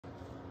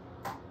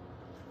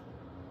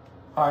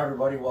Hi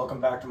everybody, welcome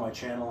back to my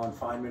channel on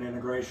Feynman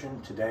integration.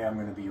 Today I'm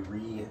going to be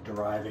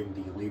re-deriving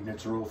the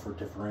Leibniz rule for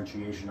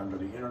differentiation under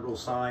the integral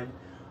sign.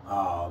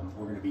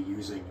 We're going to be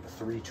using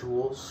three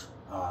tools: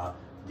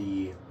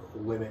 the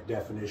limit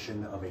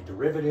definition of a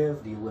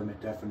derivative, the limit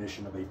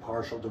definition of a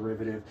partial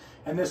derivative,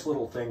 and this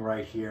little thing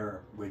right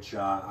here, which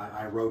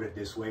I wrote it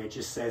this way. It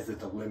just says that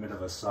the limit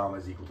of a sum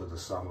is equal to the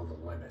sum of the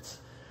limits.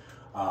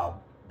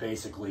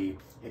 Basically,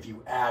 if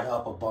you add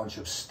up a bunch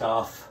of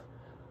stuff,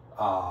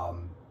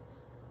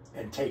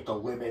 and take the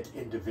limit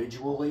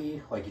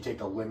individually, like you take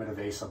the limit of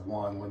a sub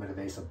 1, limit of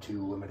a sub 2,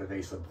 limit of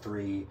a sub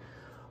 3,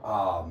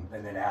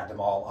 and then add them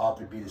all up,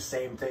 it'd be the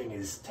same thing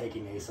as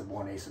taking a sub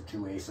 1, a sub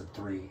 2, a sub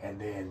 3,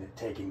 and then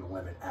taking the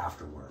limit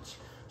afterwards.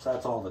 So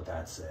that's all that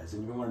that says,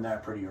 and you learn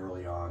that pretty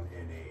early on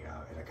in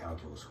a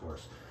calculus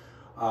course.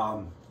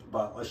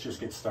 But let's just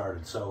get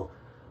started. So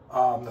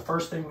the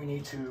first thing we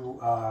need to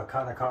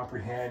kind of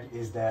comprehend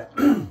is that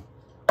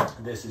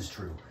this is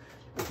true.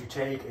 If you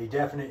take a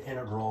definite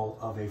integral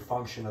of a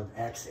function of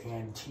x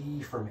and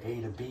t from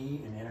a to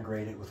b and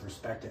integrate it with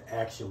respect to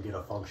x, you'll get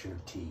a function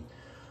of t.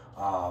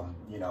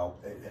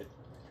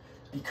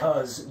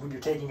 Because when you're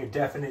taking a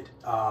definite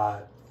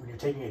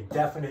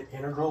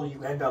integral,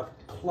 you end up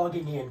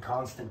plugging in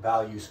constant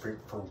values for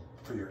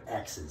your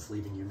x's,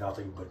 leaving you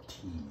nothing but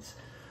t's.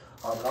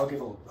 And I'll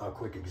give a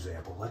quick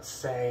example. Let's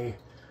say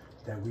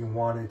that we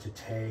wanted to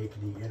take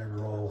the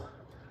integral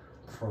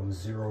from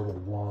 0 to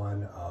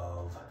 1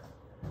 of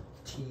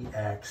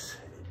tx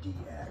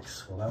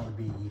dx. Well, that would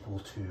be equal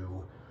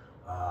to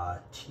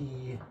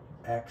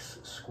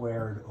tx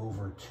squared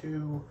over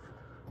 2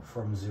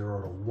 from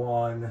 0 to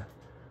 1,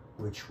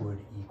 which would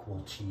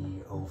equal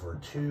t over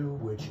 2,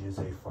 which is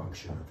a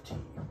function of t.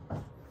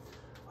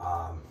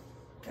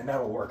 And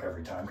that'll work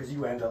every time because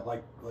you end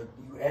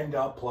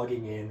up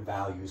plugging in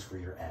values for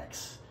your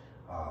x,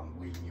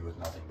 leaving you with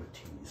nothing but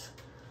t's.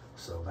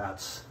 So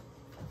that's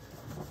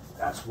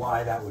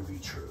why that would be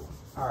true.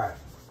 All right.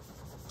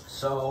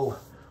 So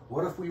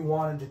what if we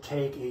wanted to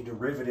take a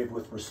derivative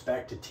with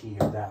respect to t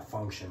of that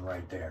function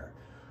right there?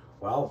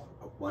 Well,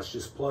 let's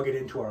just plug it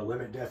into our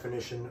limit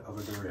definition of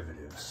a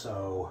derivative.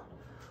 So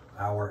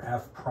our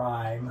f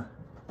prime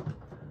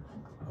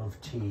of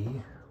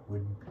t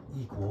would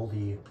equal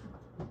the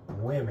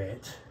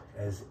limit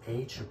as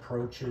h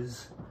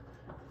approaches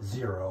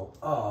 0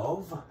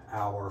 of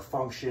our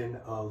function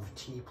of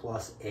t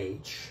plus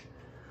h,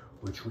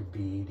 which would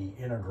be the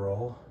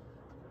integral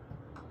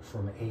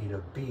from a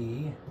to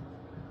b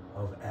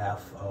of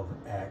f of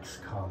x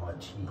comma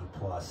t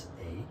plus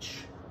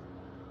h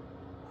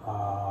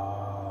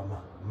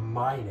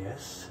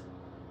minus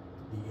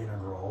the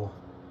integral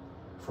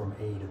from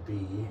a to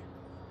b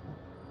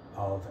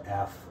of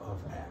f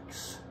of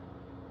x.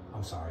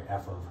 I'm sorry,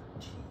 f of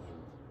t.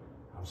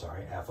 I'm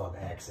sorry, f of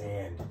x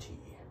and t.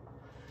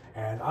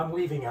 And I'm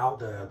leaving out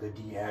the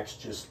dx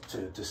just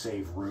to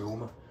save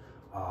room.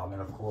 And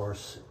of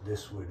course,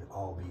 this would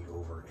all be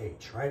over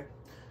h, right?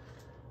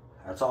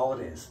 That's all it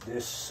is.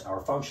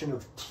 Our function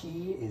of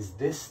t is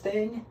this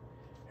thing,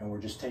 and we're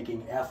just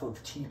taking f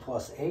of t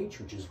plus h,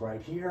 which is right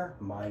here,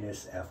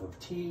 minus f of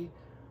t,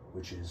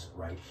 which is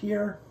right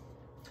here,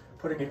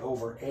 putting it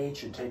over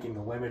h and taking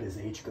the limit as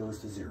h goes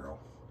to 0.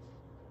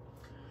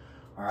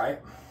 All right.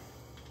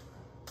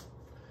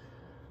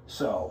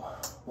 So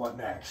what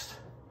next?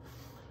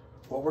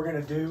 What we're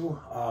going to do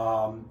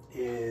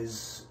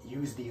is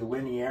use the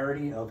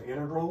linearity of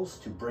integrals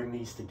to bring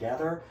these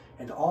together,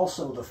 and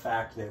also the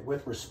fact that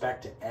with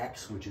respect to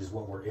x, which is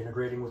what we're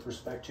integrating with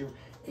respect to,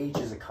 h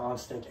is a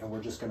constant, and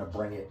we're just going to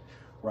bring it,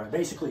 right?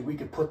 Basically, we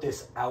could put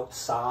this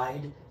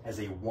outside as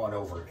a 1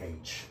 over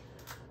h.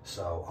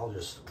 So I'll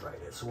just write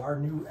it. So our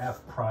new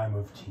f prime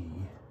of t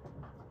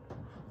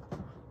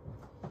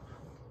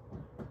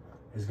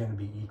is going to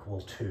be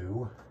equal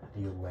to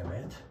the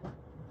limit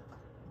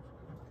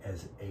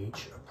as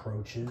h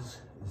approaches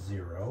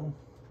 0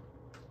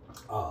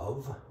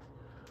 of,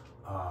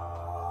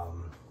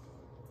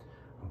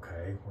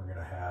 okay, we're going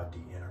to have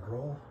the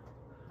integral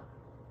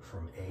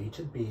from a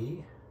to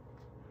b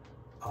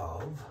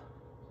of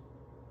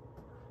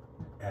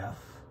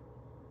f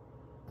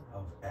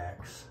of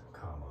x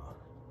comma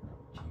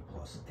t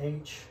plus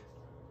h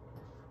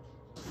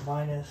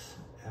minus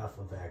f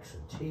of x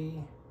and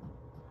t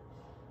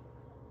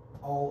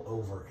all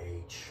over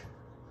h.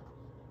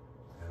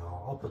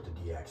 I'll put the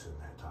dx in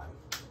that time,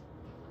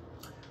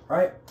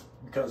 right?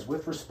 Because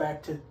with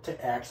respect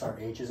to x, our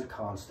h is a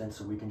constant,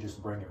 so we can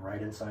just bring it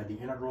right inside the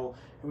integral,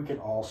 and we can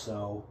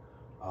also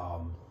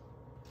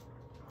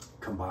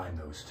combine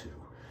those two.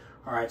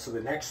 All right, so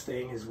the next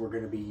thing is we're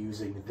going to be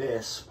using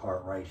this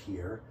part right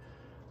here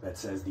that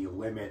says the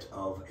limit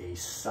of a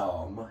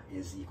sum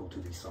is equal to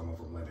the sum of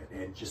a limit.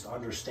 And just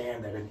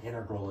understand that an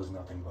integral is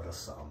nothing but a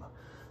sum.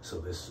 So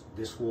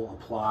this will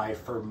apply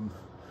for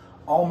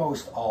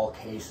almost all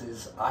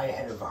cases. I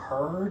have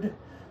heard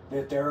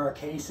that there are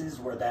cases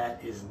where that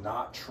is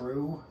not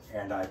true,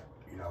 and I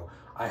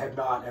have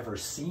not ever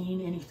seen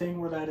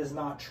anything where that is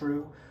not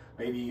true.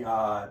 Maybe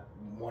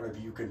one of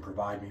you can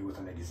provide me with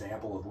an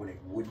example of when it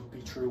wouldn't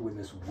be true, when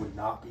this would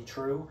not be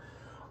true.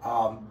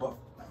 But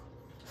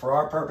for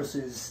our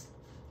purposes,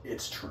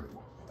 it's true.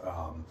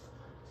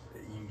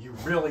 You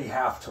really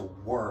have to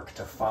work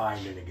to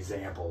find an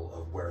example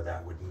of where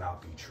that would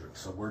not be true.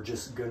 So we're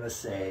just gonna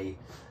say,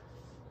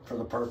 for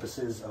the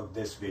purposes of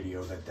this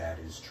video, that that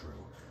is true.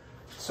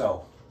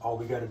 So all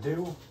we gotta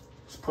do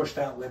is push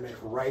that limit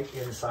right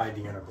inside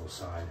the integral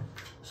sign.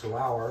 So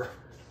our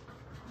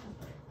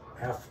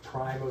f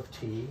prime of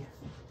t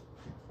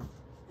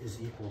is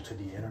equal to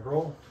the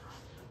integral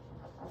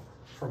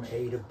from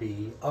a to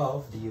b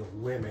of the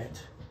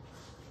limit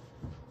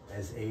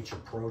as h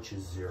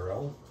approaches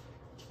 0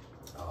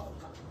 of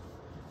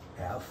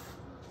f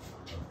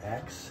of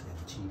x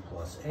and t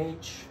plus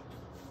h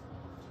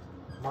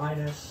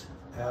minus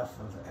f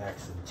of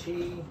x and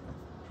t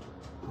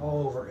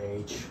all over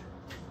h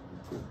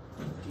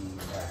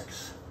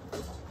dx.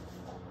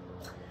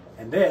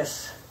 And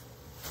this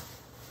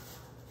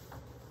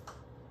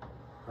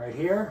right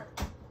here,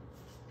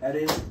 that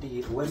is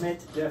the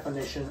limit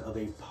definition of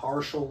a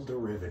partial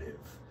derivative.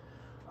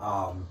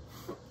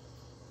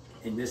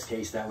 In this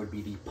case, that would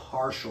be the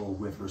partial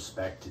with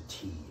respect to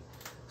t.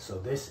 So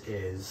this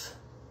is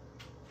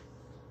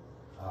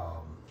the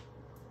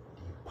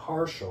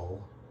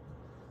partial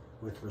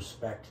with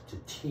respect to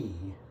t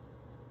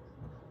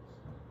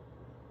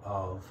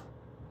of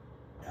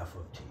f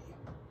of t.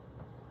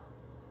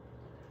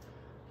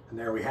 And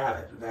there we have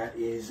it. That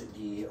is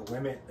the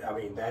limit,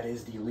 that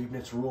is the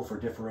Leibniz rule for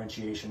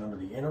differentiation under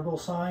the integral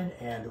sign,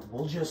 and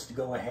we'll just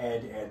go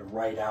ahead and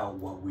write out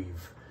what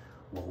we've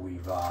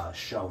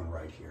shown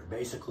right here.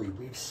 Basically,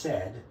 we've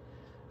said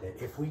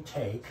that if we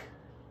take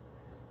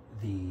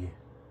the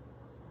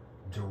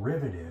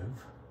derivative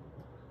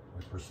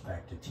with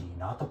respect to t,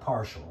 not the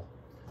partial,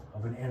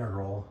 of an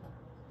integral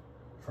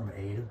from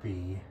a to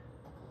b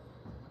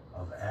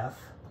of f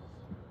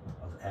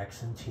of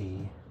x and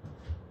t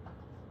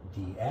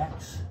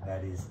dx,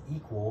 that is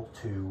equal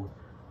to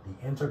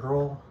the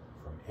integral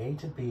from a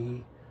to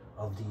b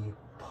of the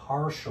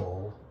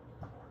partial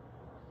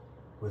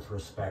with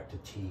respect to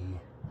t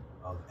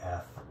of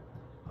f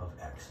of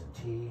x and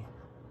t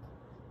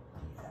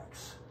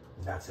dx.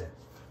 And that's it.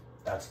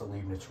 That's the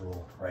Leibniz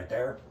rule right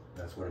there.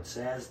 That's what it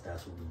says.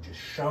 That's what we've just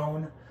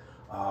shown.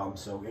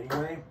 So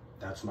anyway,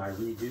 that's my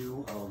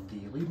redo of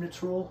the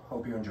Leibniz rule.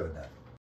 Hope you enjoyed that.